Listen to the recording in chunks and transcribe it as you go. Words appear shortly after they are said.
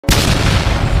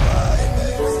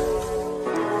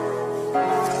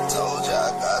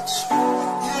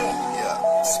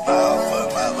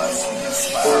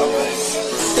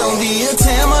be a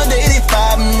 10 or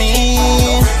 85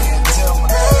 me.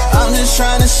 I'm just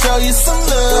trying to show you some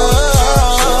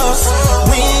love.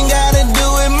 We ain't gotta do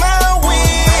it my way.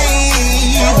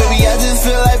 Baby, I just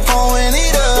feel like pouring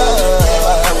it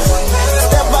up.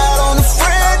 Step out on the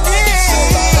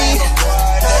Friday.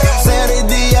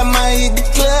 Saturday, I might hit the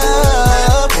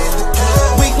club.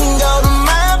 We can go to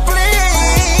my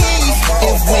place.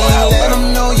 If we ain't let them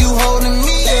know you holding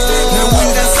me up. Now when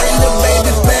I say the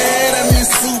baby bad, I mean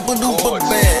super duper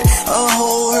bad. A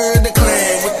whole herd of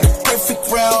clan with the perfect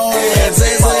round heads.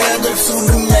 As I have to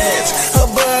the match. Her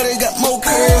body got more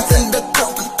curves than the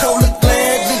Coca-Cola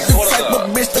glass. This the type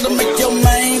of bitch that'll make your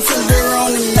main finger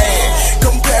on the man.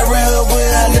 Comparing her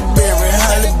with Holly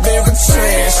Berry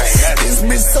trash. This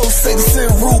bitch so sexy,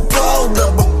 RuPaul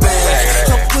double bag.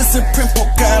 Her pussy print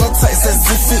polka tights as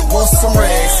if it was some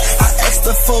rags. I asked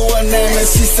her for her name and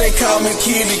she say call me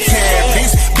Kitty Cat.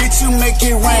 Bitch, you make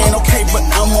it rain, okay, but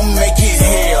I'ma make it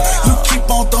hell. You keep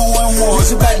on throwing ones,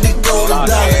 you about to go to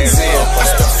Dollar Jail. I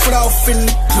stuff it off in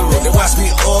the club, they watch me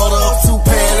order up 2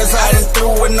 pallets. I done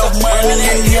threw enough money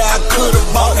and yeah, I could've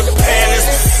bought the palace.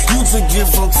 You to give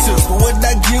them tips, but what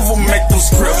I give them make them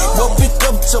script. Well, pick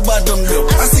up your bottom lip,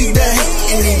 I see that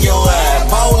hate in your eye.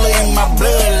 Baller in my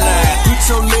bloodline. Put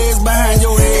your legs behind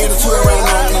your head and twirl around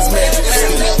on this magic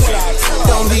stick.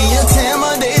 Don't be a 10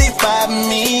 or 85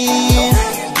 me.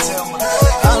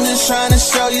 I'm just trying to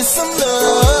show you some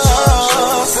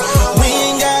love. We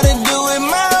ain't gotta do it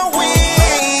my way.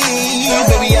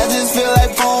 Baby, I just feel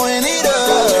like pouring it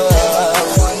up.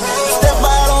 Step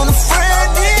out on the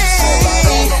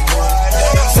Friday.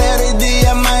 Saturday,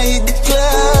 I might hit the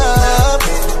club.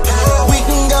 We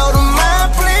can go to my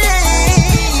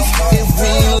place. If we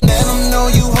ain't let them know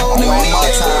you holding me up.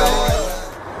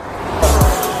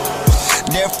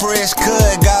 That fresh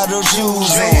cut got those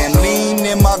shoes in. Lean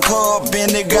in my cup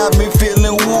and it got me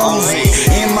feeling woozy.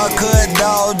 In my cut,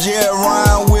 dog, yeah,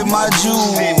 rhyme with my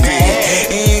jewelry.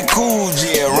 Ain't cool,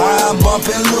 yeah, rhyme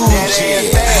bumping loose,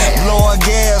 yeah. Blowing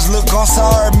gas, look, I'm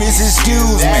sorry, miss,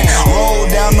 excuse me. Roll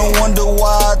down the window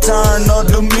while I turn up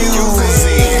the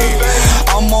music.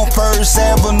 I'm on First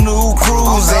Avenue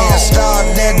cruising.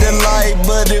 Stopped at the light,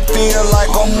 but it feel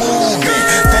like I'm moving.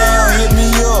 Fam hit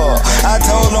me up, I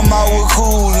told them I was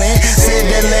coolin'. Said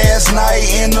that last night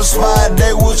in the spot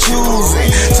they were choosing.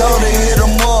 Told her hit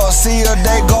them up, see if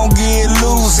they gon' get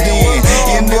loose then.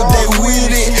 And if they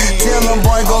with it, tell them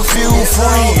bring a few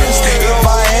friends. If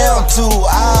I have to,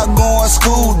 I'll go and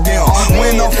school them.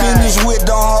 When I'm finished with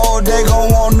the hoe, they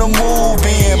gon' want to move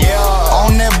in.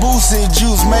 On that boosted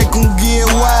juice, make them get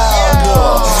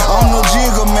wilder. On the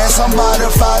jigger, man, somebody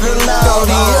fight it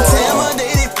louder.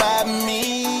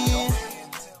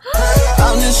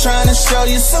 I'm just trying to show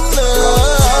you some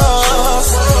love.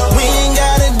 We ain't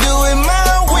gotta do it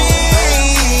my way.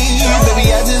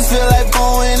 Baby, I just feel like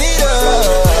pouring it up.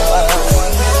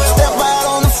 Step out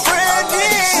on the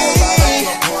Friday.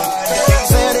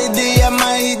 Saturday, I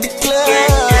might hit the club.